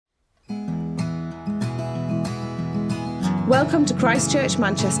Welcome to Christ Church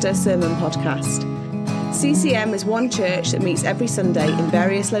Manchester Sermon Podcast. CCM is one church that meets every Sunday in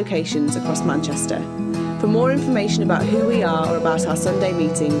various locations across Manchester. For more information about who we are or about our Sunday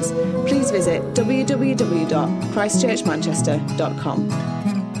meetings, please visit www.christchurchmanchester.com.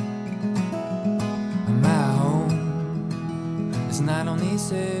 I'm at home. It's not on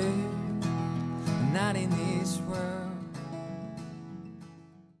this earth, not in this world.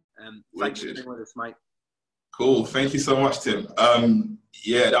 Thanks for being with us, mate. Cool. Thank you so much, Tim.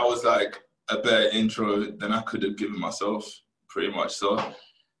 Yeah, that was like a better intro than I could have given myself, pretty much. So I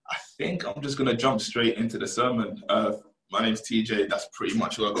think I'm just going to jump straight into the sermon. My name's TJ. That's pretty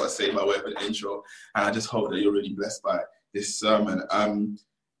much what I've got to say by way of an intro. And I just hope that you're really blessed by this sermon.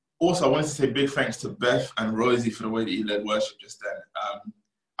 Also, I wanted to say big thanks to Beth and Rosie for the way that you led worship just then.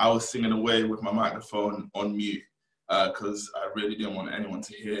 I was singing away with my microphone on mute because I really didn't want anyone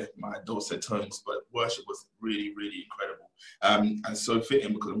to hear my dulcet tones, but worship was really, really incredible. And so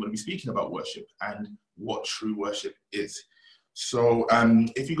fitting because I'm going to be speaking about worship and what true worship is. So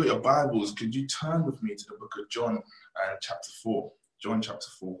if you got your Bibles, could you turn with me to the book of John, chapter 4. John chapter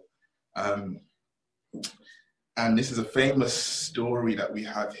 4. And this is a famous story that we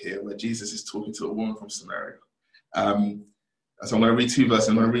have here where Jesus is talking to a woman from Samaria. So I'm going to read two verses.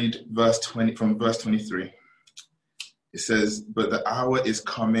 I'm going to read verse 20 from verse 23. It says, "But the hour is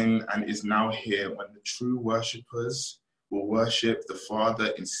coming and is now here when the true worshippers will worship the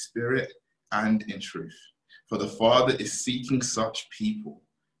Father in spirit and in truth. For the Father is seeking such people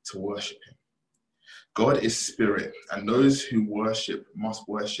to worship him. God is spirit, and those who worship must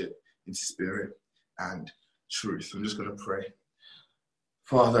worship in spirit and truth." I'm just going to pray.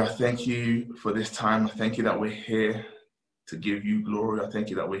 Father, I thank you for this time. I thank you that we're here to give you glory. I thank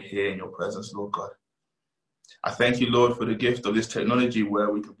you that we're here in your presence, Lord God. I thank you, Lord, for the gift of this technology where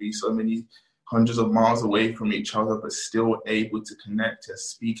we could be so many hundreds of miles away from each other, but still able to connect and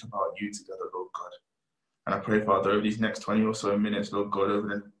speak about you together, Lord God. And I pray, Father, over these next 20 or so minutes, Lord God, over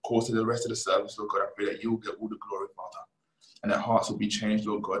the course of the rest of the service, Lord God, I pray that you'll get all the glory, Father, and that hearts will be changed,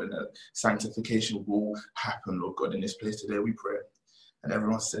 Lord God, and that sanctification will happen, Lord God, in this place today, we pray. And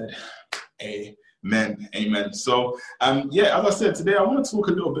everyone said, Amen. Amen. So, as I said, today I want to talk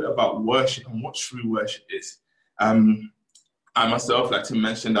a little bit about worship and what true worship is. I myself, like Tim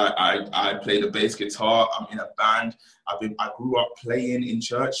mentioned, I play the bass guitar. I'm in a band. I grew up playing in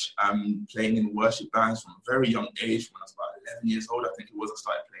church, playing in worship bands from a very young age. When I was about 11 years old, I think it was, I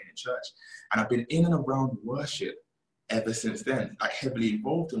started playing in church. And I've been in and around worship ever since then, like heavily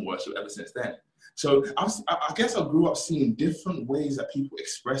involved in worship ever since then. So I guess I grew up seeing different ways that people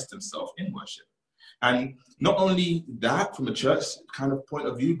express themselves in worship. And not only that from a church kind of point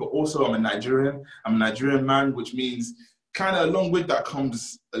of view, but also I'm a Nigerian man, which means kind of along with that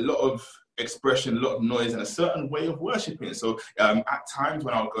comes a lot of expression, a lot of noise, and a certain way of worshiping. So at times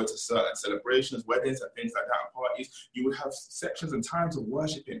when I would go to certain celebrations, weddings and things like that, and parties, you would have sections and times of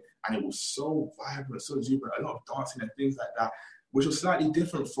worshiping, and it was so vibrant, so jubilant, a lot of dancing and things like that, which was slightly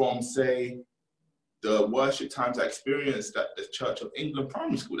different from, say, the worship times I experienced at the Church of England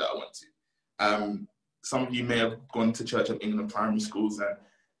primary school that I went to. Some of you may have gone to Church of England primary schools, and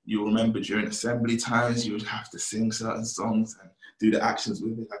you'll remember during assembly times, you would have to sing certain songs and do the actions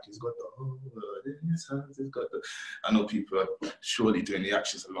with it, like he's got the whole world in his hands, he's got the... I know people are surely doing the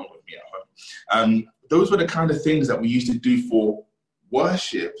actions along with me at home. Those were the kind of things that we used to do for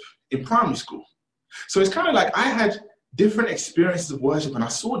worship in primary school. So it's kind of like I had different experiences of worship, and I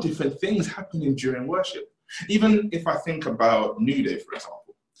saw different things happening during worship. Even if I think about New Day, for example.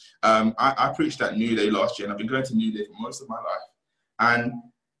 I preached at New Day last year, and I've been going to New Day for most of my life. And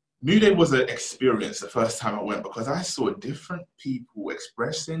New Day was an experience the first time I went, because I saw different people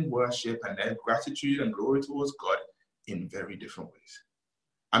expressing worship and their gratitude and glory towards God in very different ways.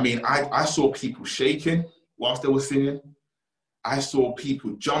 I mean, I saw people shaking whilst they were singing. I saw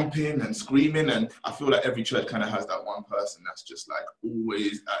people jumping and screaming, and I feel like every church kind of has that one person that's just like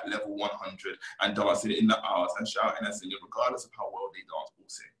always at level 100 and dancing in the aisles and shouting and singing, regardless of how well they dance or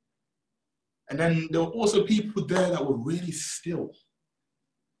sing. And then there were also people there that were really still.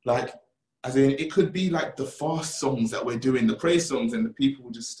 Like, as in, it could be like the fast songs that we're doing, the praise songs, and the people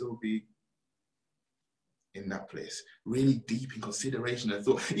would just still be in that place, really deep in consideration and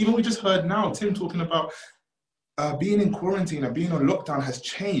thought. Even we just heard now, Tim talking about being in quarantine and being on lockdown has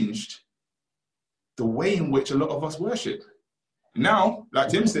changed the way in which a lot of us worship. Now, like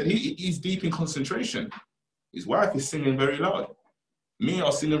Tim said, he's deep in concentration. His wife is singing very loud. Me,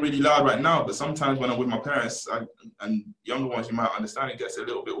 I'm singing really loud right now, but sometimes when I'm with my parents, and younger ones, you might understand, it gets a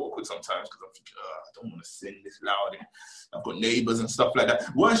little bit awkward sometimes because I'm thinking, I don't want to sing this loud. And I've got neighbors and stuff like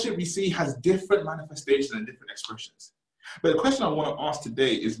that. Worship, we see, has different manifestations and different expressions. But the question I want to ask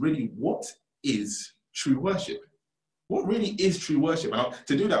today is really, what is true worship? What really is true worship? And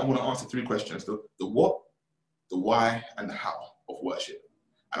to do that, I want to answer 3 questions: the what, the why, and the how of worship.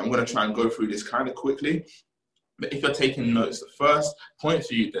 And I'm going to try and go through this kind of quickly. But if you're taking notes, the first point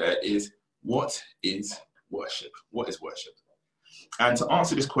for you there is, what is worship? What is worship? And to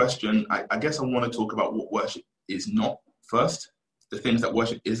answer this question, I guess I want to talk about what worship is not first. The things that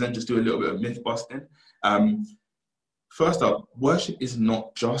worship isn't, just do a little bit of myth busting. First up, worship is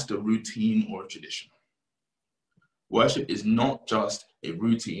not just a routine or a tradition. Worship is not just a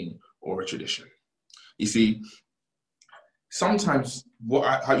routine or a tradition. You see, sometimes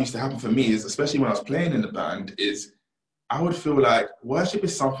how it used to happen for me is, especially when I was playing in the band, is I would feel like worship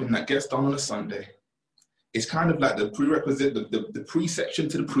is something that gets done on a Sunday. It's kind of like the prerequisite, the pre-section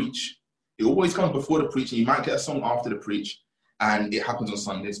to the preach. It always comes before the preach, and you might get a song after the preach, and it happens on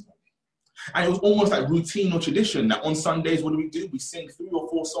Sundays. And it was almost like routine or tradition that on Sundays, what do? We sing 3 or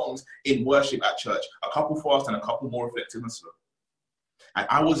 4 songs in worship at church, a couple fast and a couple more reflective and slow. And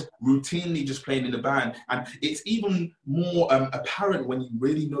I was routinely just playing in the band. And it's even more apparent when you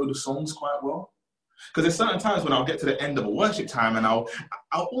really know the songs quite well. Because there's certain times when I'll get to the end of a worship time and I'll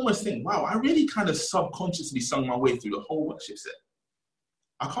almost think, wow, I really kind of subconsciously sung my way through the whole worship set.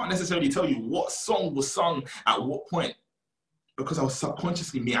 I can't necessarily tell you what song was sung at what point, because I was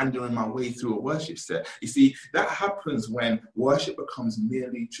subconsciously meandering my way through a worship set. You see, that happens when worship becomes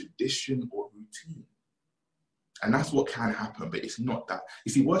merely tradition or routine. And that's what can happen, but it's not that.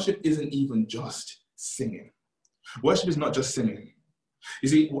 You see, worship isn't even just singing. Worship is not just singing. You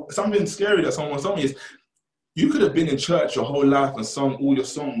see, something scary that someone told me is, you could have been in church your whole life and sung all your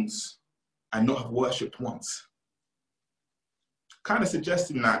songs and not have worshipped once. Kind of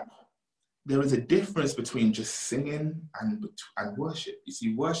suggesting that there is a difference between just singing and worship. You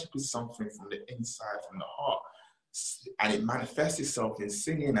see, worship is something from the inside, from the heart. And it manifests itself in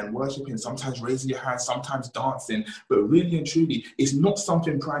singing and worshiping, sometimes raising your hands, sometimes dancing. But really and truly, it's not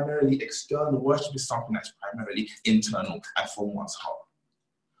something primarily external. Worship is something that's primarily internal and from one's heart.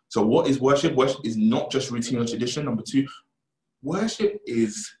 So what is worship? Worship is not just routine or tradition. Number 2, worship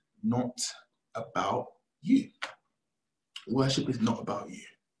is not about you. Worship is not about you.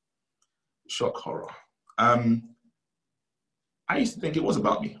 Shock horror. I used to think it was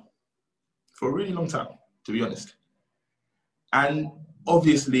about me for a really long time, to be honest. And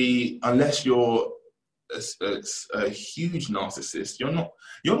obviously, unless you're a huge narcissist, you're not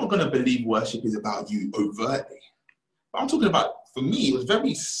going to believe worship is about you overtly. But I'm talking about, for me, it was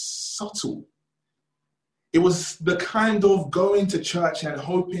very subtle. It was the kind of going to church and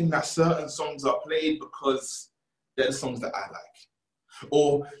hoping that certain songs are played because they're the songs that I like.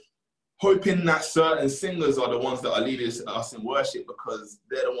 Or hoping that certain singers are the ones that are leading us in worship because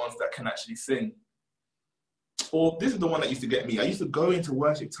they're the ones that can actually sing. Or this is the one that used to get me. I used to go into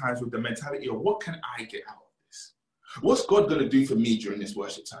worship times with the mentality of, what can I get out of this? What's God going to do for me during this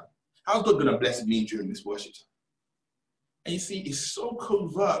worship time? How's God going to bless me during this worship time? And you see, it's so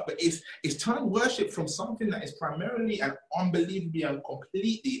covert, but it's turned worship from something that is primarily and unbelievably and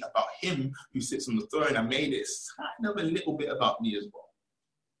completely about him who sits on the throne, and made it kind of a little bit about me as well.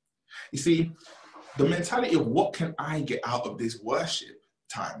 You see, the mentality of what can I get out of this worship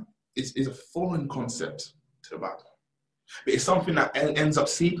time is a foreign concept to the Bible. But it's something that ends up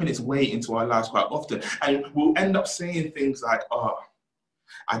seeping its way into our lives quite often. And we'll end up saying things like,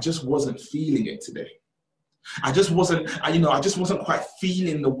 I just wasn't feeling it today. I just wasn't quite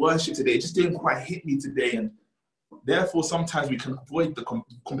feeling the worship today. It just didn't quite hit me today. And therefore, sometimes we can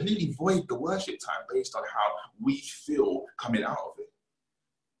completely void the worship time based on how we feel coming out of it.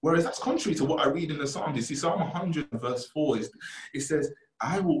 Whereas that's contrary to what I read in the Psalms. You see, Psalm 100 verse 4, it says,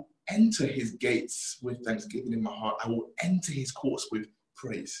 I will enter his gates with thanksgiving in my heart. I will enter his courts with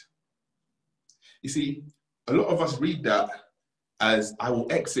praise. You see, a lot of us read that as, I will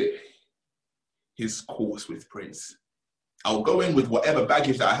exit his course with praise. I'll go in with whatever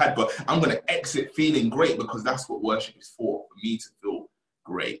baggage that I had, but I'm going to exit feeling great, because that's what worship is for me to feel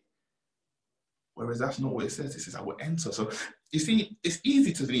great. Whereas that's not what it says. It says, I will enter. So you see, it's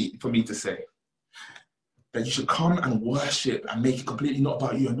easy for me to say that you should come and worship and make it completely not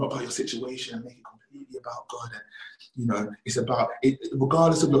about you and not about your situation, and make it completely about God. And, it's about it,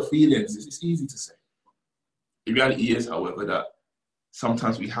 regardless of your feelings. It's easy to say. The reality is, however, that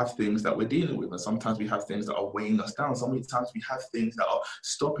sometimes we have things that we're dealing with, and sometimes we have things that are weighing us down. Sometimes we have things that are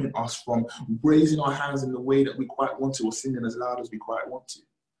stopping us from raising our hands in the way that we quite want to, or singing as loud as we quite want to.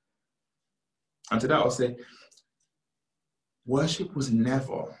 And to that, I'll say, worship was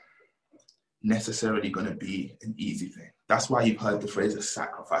never necessarily going to be an easy thing. That's why you've heard the phrase a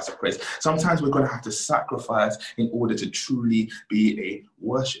sacrifice of praise. Sometimes we're going to have to sacrifice in order to truly be a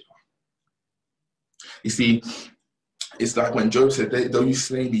worshiper. You see, it's like when Job said, though you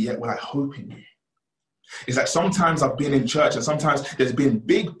slay me, yet will I hope in you. It's like sometimes I've been in church and sometimes there's been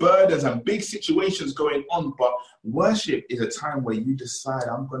big burdens and big situations going on, but worship is a time where you decide,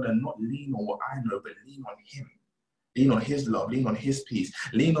 I'm going to not lean on what I know, but lean on him. Lean on his love, lean on his peace,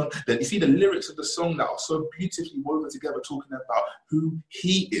 lean on that. You see the lyrics of the song that are so beautifully woven together, talking about who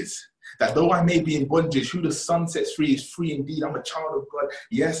he is. That though I may be in bondage, who the Son sets free is free indeed. I'm a child of God.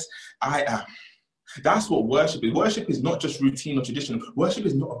 Yes, I am. That's what worship is. Worship is not just routine or tradition. Worship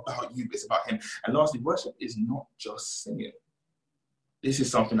is not about you, it's about him. And lastly, worship is not just singing. This is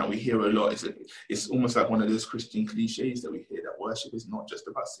something that we hear a lot. It's almost like one of those Christian cliches that we hear, that worship is not just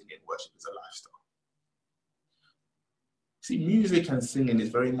about singing. Worship is a lifestyle. See, music and singing is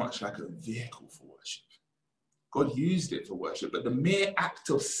very much like a vehicle for worship. God used it for worship, but the mere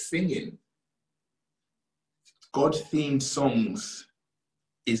act of singing God-themed songs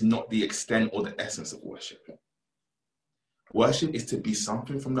is not the extent or the essence of worship. Worship is to be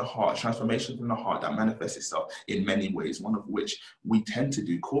something from the heart, transformation from the heart that manifests itself in many ways, one of which we tend to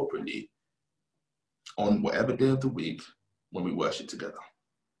do corporately on whatever day of the week when we worship together.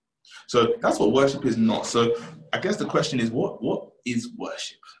 So that's what worship is not. So I guess the question is, what is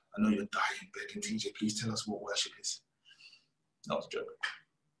worship? I know you're dying, begging, TJ, please tell us what worship is. That was a joke.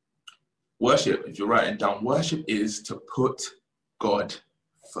 Worship, if you're writing down, worship is to put God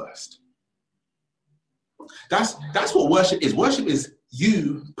first. That's what worship is. Worship is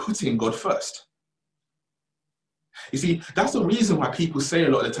you putting God first. You see, that's the reason why people say a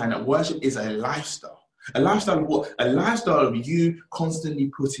lot of the time that worship is a lifestyle. A lifestyle of what? A lifestyle of you constantly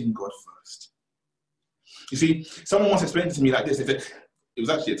putting God first. You see, someone once explained it to me like this. They said, it was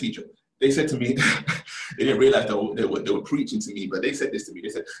actually a teacher. They said to me, they didn't realize they were preaching to me, but they said this to me. They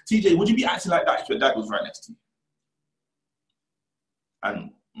said, TJ, would you be acting like that if your dad was right next to you?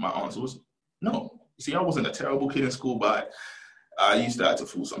 And my answer was, no. You see, I wasn't a terrible kid in school, but I used to act a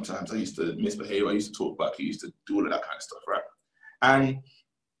fool sometimes. I used to misbehave. I used to talk back. I used to do all of that kind of stuff, right? And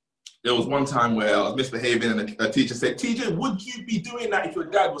there was one time where I was misbehaving and a teacher said, TJ, would you be doing that if your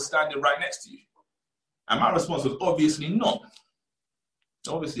dad was standing right next to you? And my response was obviously not.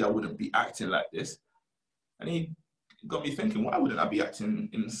 Obviously, I wouldn't be acting like this. And he got me thinking, why wouldn't I be acting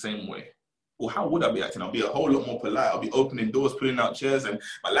in the same way? Or how would I be acting? I'll be a whole lot more polite. I'll be opening doors, pulling out chairs, and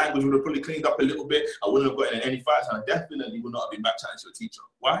my language would have probably cleaned up a little bit. I wouldn't have gotten in any fights, and I definitely would not have been back chatting to a teacher.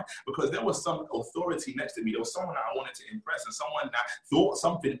 Why? Because there was some authority next to me. There was someone that I wanted to impress, and someone that thought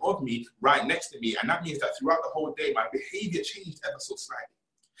something of me right next to me. And that means that throughout the whole day, my behavior changed ever so slightly.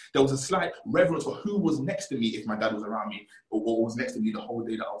 There was a slight reverence for who was next to me if my dad was around me, or was next to me the whole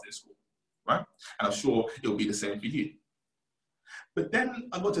day that I was in school, right? And I'm sure it'll be the same for you. But then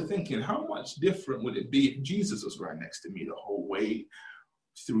I got to thinking, how much different would it be if Jesus was right next to me the whole way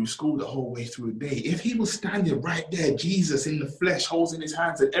through school, the whole way through the day? If he was standing right there, Jesus in the flesh, holes in his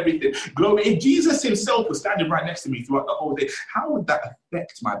hands and everything, glory. If Jesus himself was standing right next to me throughout the whole day, how would that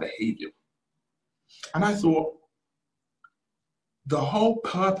affect my behavior? And I thought, the whole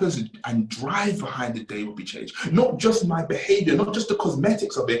purpose and drive behind the day will be changed. Not just my behavior, not just the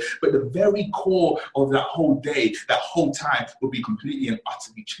cosmetics of it, but the very core of that whole day, that whole time will be completely and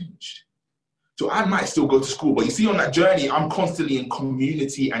utterly changed. So I might still go to school, but you see on that journey, I'm constantly in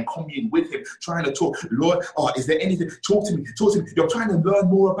community and commune with him, trying to talk. Lord, is there anything? Talk to me. You're trying to learn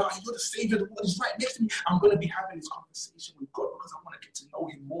more about him. You're the Savior. The Lord is right next to me. I'm going to be having this conversation with God because I want to get to know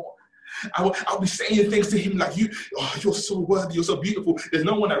him more. I'll be saying things to him like, you're so worthy, you're so beautiful. There's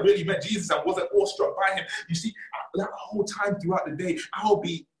no one that really met Jesus and wasn't awestruck by him. You see, that whole time throughout the day, I'll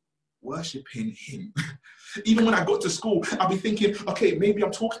be worshiping him. Even when I go to school, I'll be thinking, okay, maybe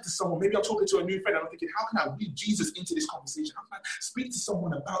I'm talking to someone, maybe I'm talking to a new friend, and I'm thinking, how can I lead Jesus into this conversation? How can I speak to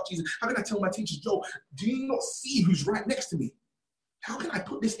someone about Jesus? How can I tell my teachers, Joe, do you not see who's right next to me? How can I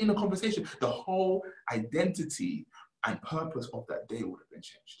put this in a conversation? The whole identity and purpose of that day would have been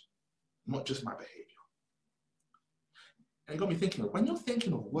changed. Not just my behavior. And it got me thinking, when you're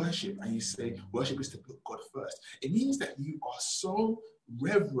thinking of worship and you say worship is to put God first, it means that you are so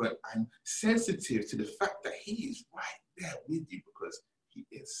reverent and sensitive to the fact that he is right there with you because he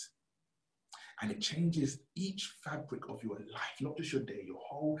is. And it changes each fabric of your life, not just your day, your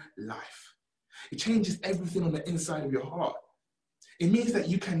whole life. It changes everything on the inside of your heart. It means that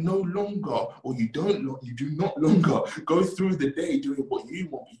you can no longer, or you do not longer go through the day doing what you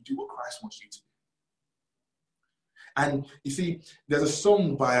want, but you do what Christ wants you to do. And you see, there's a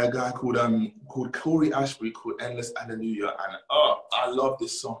song by a guy called Corey Ashbury called Endless Hallelujah. And I love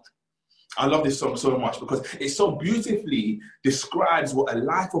this song. I love this song so much because it so beautifully describes what a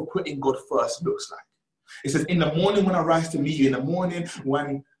life of putting God first looks like. It says, in the morning when I rise to meet you, in the morning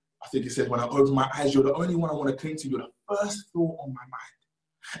when, I think it says, when I open my eyes, you're the only one I want to cling to. You're the first thought on my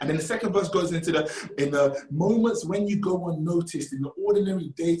mind. And then the second verse goes into in the moments when you go unnoticed, in the ordinary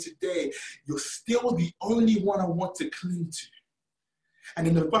day to day, you're still the only one I want to cling to. And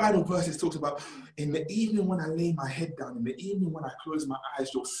in the final verse, it talks about, in the evening when I lay my head down, in the evening when I close my eyes,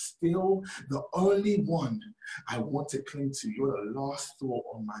 you're still the only one I want to cling to. You're the last thought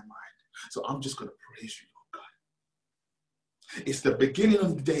on my mind. So I'm just going to praise you, Lord God. It's the beginning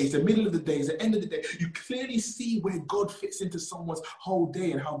of the day, it's the middle of the day, it's the end of the day. You clearly see where God fits into someone's whole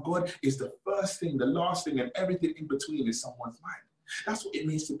day and how God is the first thing, the last thing, and everything in between is someone's mind. That's what it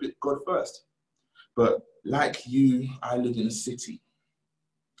means to put God first. But like you, I live in a city.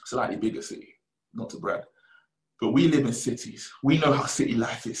 Slightly bigger city, not to brag, but we live in cities. We know how city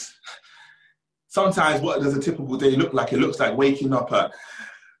life is. Sometimes what does a typical day look like? It looks like waking up at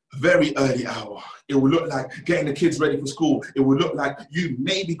a very early hour. It will look like getting the kids ready for school. It will look like you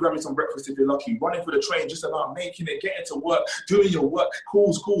maybe grabbing some breakfast if you're lucky, running for the train, just about making it, getting to work, doing your work,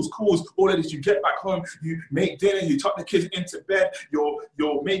 calls. All of this, you get back home, you make dinner, you tuck the kids into bed,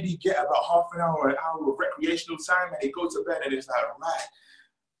 you'll maybe get about half an hour or an hour of recreational time, and they go to bed, and it's like, right,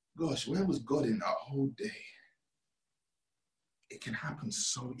 gosh, where was God in that whole day? It can happen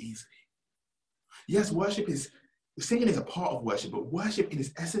so easily. Yes, singing is a part of worship, but worship in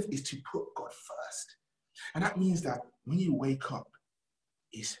its essence is to put God first. And that means that when you wake up,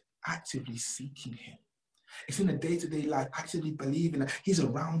 it's actively seeking him. It's in the day-to-day life, actively believing that he's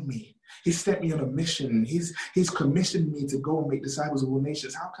around me. He's sent me on a mission. He's commissioned me to go and make disciples of all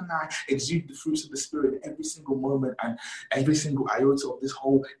nations. How can I exude the fruits of the Spirit every single moment and every single iota of this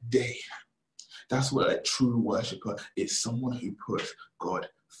whole day? That's what a true worshiper is, someone who puts God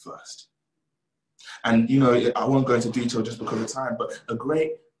first. And, I won't go into detail just because of time, but a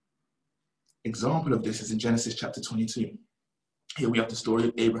great example of this is in Genesis chapter 22. Here we have the story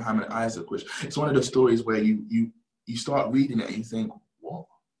of Abraham and Isaac, which it's one of those stories where you start reading it and you think, what?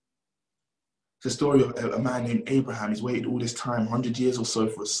 It's the story of a man named Abraham. He's waited all this time, 100 years or so,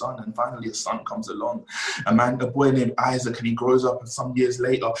 for a son, and finally a son comes along. A boy named Isaac, and he grows up, and some years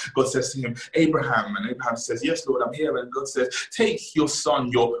later, God says to him, Abraham, and Abraham says, yes, Lord, I'm here. And God says, take your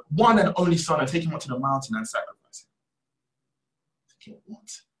son, your one and only son, and take him up to the mountain and sacrifice him. Thinking, what?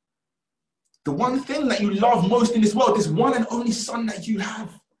 The one thing that you love most in this world, this one and only son that you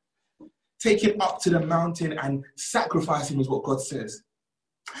have. Take him up to the mountain and sacrifice him is what God says.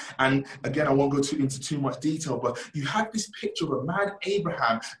 And again, I won't go into too much detail, but you have this picture of a man,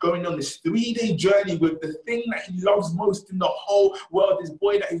 Abraham, going on this 3-day journey with the thing that he loves most in the whole world, this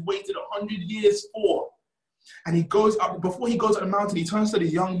boy that he's waited 100 years for. And he goes up, before he goes on the mountain, he turns to the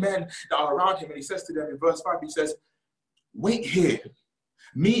young men that are around him and he says to them in verse 5, he says, wait here.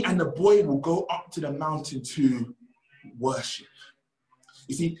 Me and the boy will go up to the mountain to worship.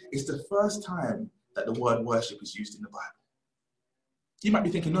 You see, it's the first time that the word worship is used in the Bible. You might be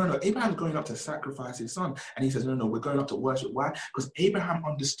thinking, no, Abraham's going up to sacrifice his son. And he says, no, we're going up to worship. Why? Because Abraham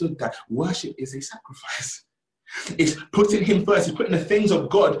understood that worship is a sacrifice. It's putting him first. It's putting the things of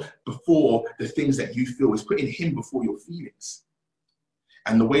God before the things that you feel. It's putting him before your feelings.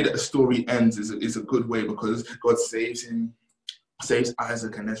 And the way that the story ends is a good way because God saves him, saves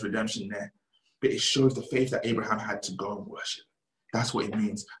Isaac, and there's redemption there. But it shows the faith that Abraham had to go and worship. That's what it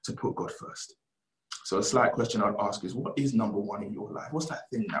means to put God first. So a slight question I'd ask is, what is number one in your life? What's that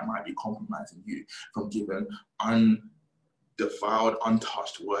thing that might be compromising you from giving undefiled,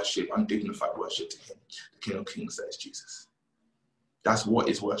 untouched worship, undignified worship to him, the King of Kings, that is Jesus? That's what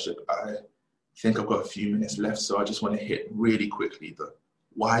is worship. I think I've got a few minutes left, so I just want to hit really quickly the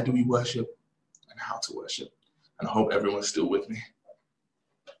why do we worship and how to worship. And I hope everyone's still with me.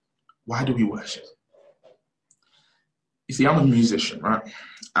 Why do we worship? You see, I'm a musician, right?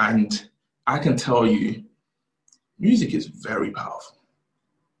 And I can tell you, music is very powerful.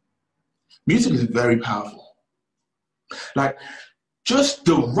 Music is very powerful. Like, just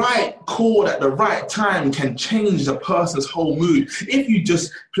the right chord at the right time can change a person's whole mood. If you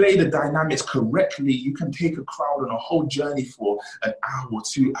just play the dynamics correctly, you can take a crowd on a whole journey for an hour or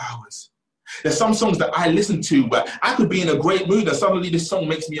 2 hours. There's some songs that I listen to where I could be in a great mood and suddenly this song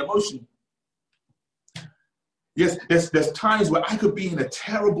makes me emotional. Yes, there's times where I could be in a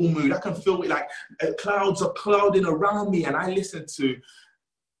terrible mood. I can feel it like clouds are clouding around me and I listen to,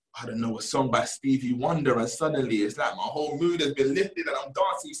 I don't know, a song by Stevie Wonder and suddenly it's like my whole mood has been lifted and I'm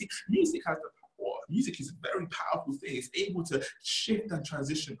dancing. You see, music has the power. Music is a very powerful thing. It's able to shift and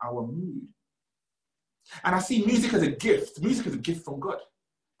transition our mood. And I see music as a gift. Music is a gift from God.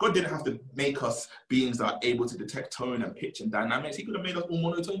 God didn't have to make us beings that are able to detect tone and pitch and dynamics. He could have made us all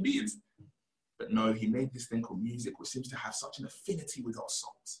monotone beings. But no, he made this thing called music, which seems to have such an affinity with our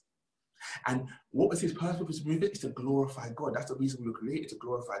souls. And what was his purpose with music? Is to glorify God. That's the reason we were created, to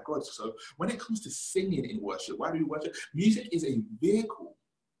glorify God. So when it comes to singing in worship, why do we worship? Music is a vehicle.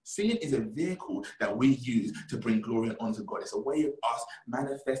 Singing is a vehicle that we use to bring glory and honor to God. It's a way of us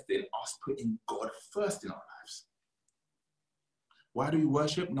manifesting, us putting God first in our lives. Why do we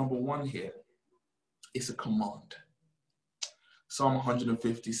worship? Number one here, it's a command. Psalm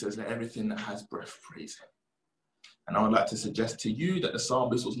 150 says, let everything that has breath praise him. And I would like to suggest to you that the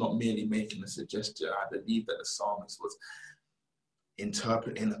psalmist was not merely making a suggestion. I believe that the psalmist was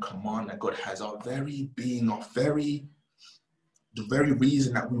interpreting a command that God has. Our very being, the very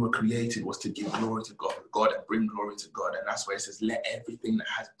reason that we were created was to give glory to God and bring glory to God. And that's why it says, let everything that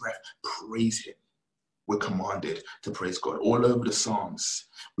has breath praise him. We're commanded to praise God. All over the Psalms,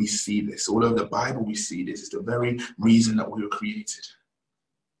 we see this. All over the Bible, we see this. It's the very reason that we were created,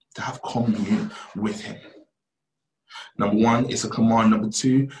 to have communion with him. Number one, it's a command. Number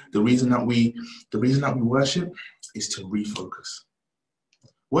two, the reason that we worship is to refocus.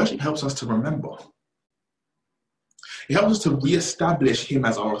 Worship helps us to remember. It helps us to reestablish him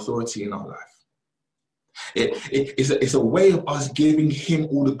as our authority in our life. It's a way of us giving him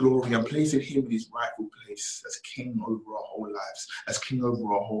all the glory and placing him in his rightful place as king over our whole lives, as king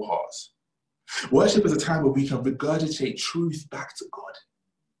over our whole hearts. Worship is a time where we can regurgitate truth back to God.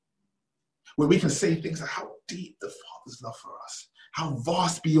 Where we can say things like how deep the Father's love for us, how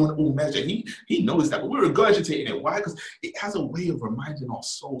vast beyond all measure. He knows that, but we're regurgitating it. Why? Because it has a way of reminding our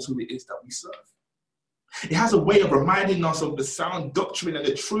souls who it is that we serve. It has a way of reminding us of the sound doctrine and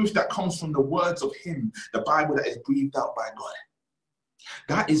the truth that comes from the words of him, the Bible that is breathed out by God.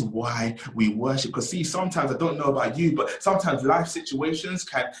 That is why we worship. Because see, sometimes, I don't know about you, but sometimes life situations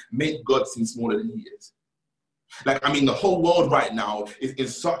can make God seem smaller than he is. Like, I mean, the whole world right now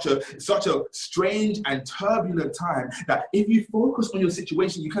is such a strange and turbulent time that if you focus on your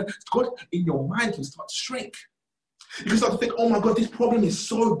situation, God in your mind can start to shrink. You can start to think, oh my God, this problem is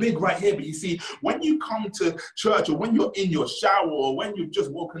so big right here. But you see, when you come to church or when you're in your shower or when you've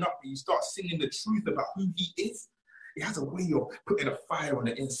just woken up and you start singing the truth about who he is, it has a way of putting a fire on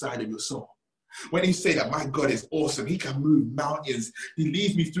the inside of your soul. When you say that my God is awesome, he can move mountains, he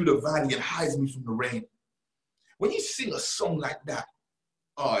leads me through the valley and hides me from the rain. When you sing a song like that,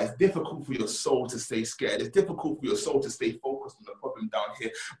 it's difficult for your soul to stay scared. It's difficult for your soul to stay focused on the problem down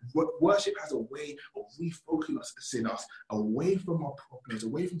here. Worship has a way of refocusing us away from our problems,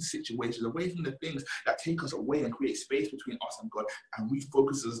 away from situations, away from the things that take us away and create space between us and God, and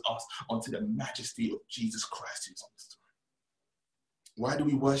refocuses us onto the majesty of Jesus Christ who's on the throne. Why do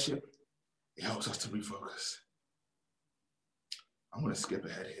we worship? It helps us to refocus. I'm going to skip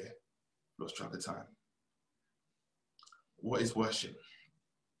ahead here. Lost track of time. What is worship?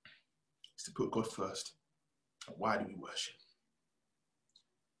 It's to put God first. And why do we worship?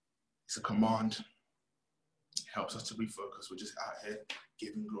 It's a command. It helps us to refocus. We're just out here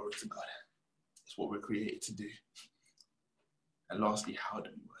giving glory to God. It's what we're created to do. And lastly, how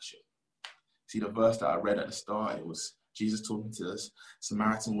do we worship? See, the verse that I read at the start, it was Jesus talking to this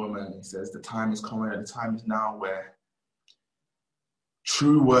Samaritan woman, and he says, the time is coming and the time is now where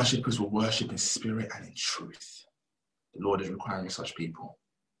true worshippers will worship in spirit and in truth. The Lord is requiring such people.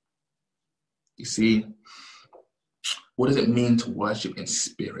 You see, what does it mean to worship in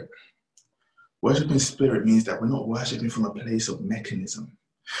spirit? Worship in spirit means that we're not worshiping from a place of mechanism.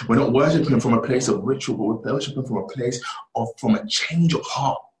 We're not worshiping from a place of ritual, but we're worshiping from a place from a change of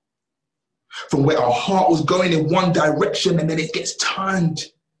heart. From where our heart was going in one direction and then it gets turned.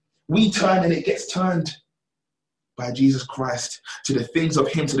 We turn and it gets turned by Jesus Christ to the things of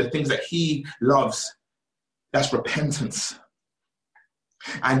him, to the things that he loves. That's repentance.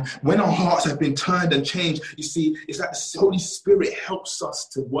 And when our hearts have been turned and changed, you see, it's like the Holy Spirit helps us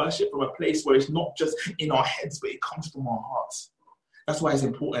to worship from a place where it's not just in our heads, but it comes from our hearts. That's why it's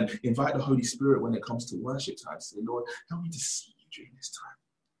important. Invite the Holy Spirit when it comes to worship time. Say, Lord, help me to see you during this time.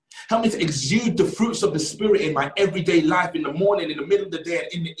 Help me to exude the fruits of the Spirit in my everyday life, in the morning, in the middle of the day,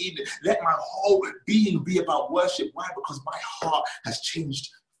 and in the evening. Let my whole being be about worship. Why? Because my heart has changed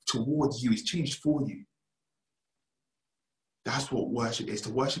towards you. It's changed for you. That's what worship is,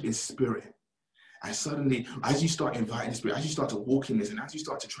 to worship in spirit. And suddenly, as you start inviting the Spirit, as you start to walk in this, and as you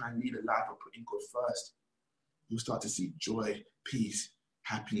start to try and lead a life of putting God first, you'll start to see joy, peace,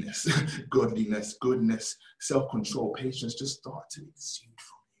 happiness, godliness, goodness, self-control, patience just start to exude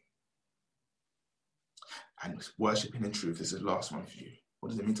from you. And worshiping in truth, this is the last one for you. What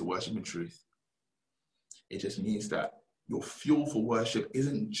does it mean to worship in truth? It just means that your fuel for worship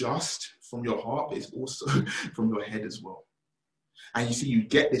isn't just from your heart, but it's also from your head as well. And you see, you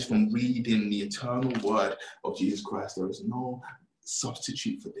get this from reading the eternal word of Jesus Christ. There is no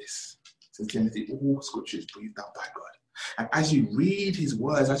substitute for this. So Timothy, all scripture is breathed out by God. And as you read his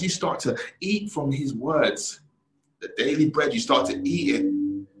words, as you start to eat from his words, the daily bread, you start to eat it,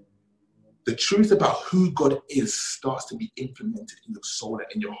 the truth about who God is starts to be implemented in your soul and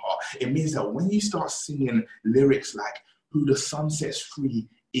in your heart. It means that when you start singing lyrics like, who the Son sets free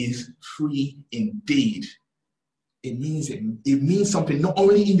is free indeed, it means something not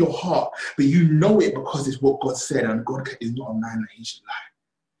only in your heart, but you know it because it's what God said, and God is not a man that he should lie.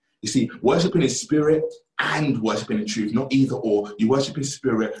 You see, worshiping in spirit and worshiping in truth, not either or. You worship in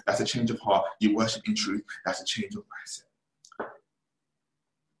spirit, that's a change of heart. You worship in truth, that's a change of mindset.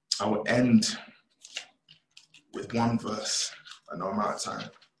 I will end with one verse. I know I'm out of time.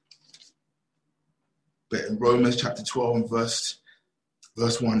 But in Romans chapter 12 and verse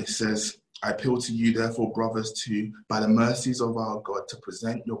 1, it says, I appeal to you, therefore, brothers, by the mercies of our God, to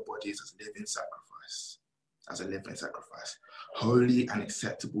present your bodies as a living sacrifice, holy and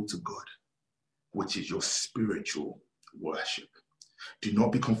acceptable to God, which is your spiritual worship. Do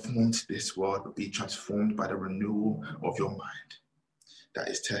not be conformed to this world, but be transformed by the renewal of your mind. That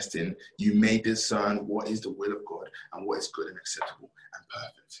is testing. You may discern what is the will of God and what is good and acceptable and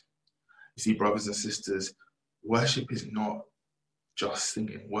perfect. You see, brothers and sisters, worship is not just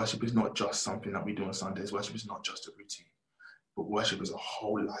singing. Worship is not just something that we do on Sundays. Worship is not just a routine. But worship is a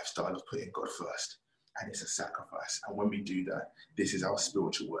whole lifestyle of putting God first. And it's a sacrifice. And when we do that, this is our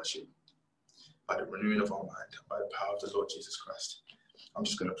spiritual worship. By the renewing of our mind, by the power of the Lord Jesus Christ. I'm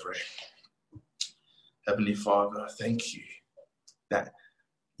just going to pray. Heavenly Father, thank you that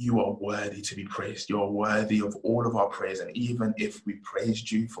you are worthy to be praised. You are worthy of all of our praise. And even if we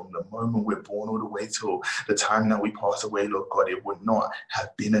praised you from the moment we're born all the way till the time that we pass away, Lord God, it would not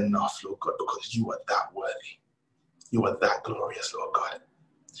have been enough, Lord God, because you are that worthy. You are that glorious, Lord God.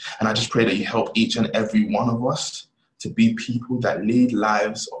 And I just pray that you help each and every one of us to be people that lead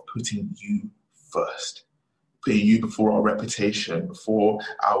lives of putting you first. Putting you before our reputation, before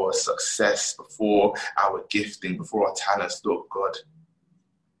our success, before our gifting, before our talents, Lord God.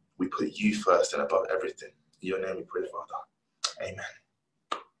 We put you first and above everything. In your name we pray, Father. Amen.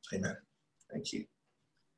 Amen. Thank you.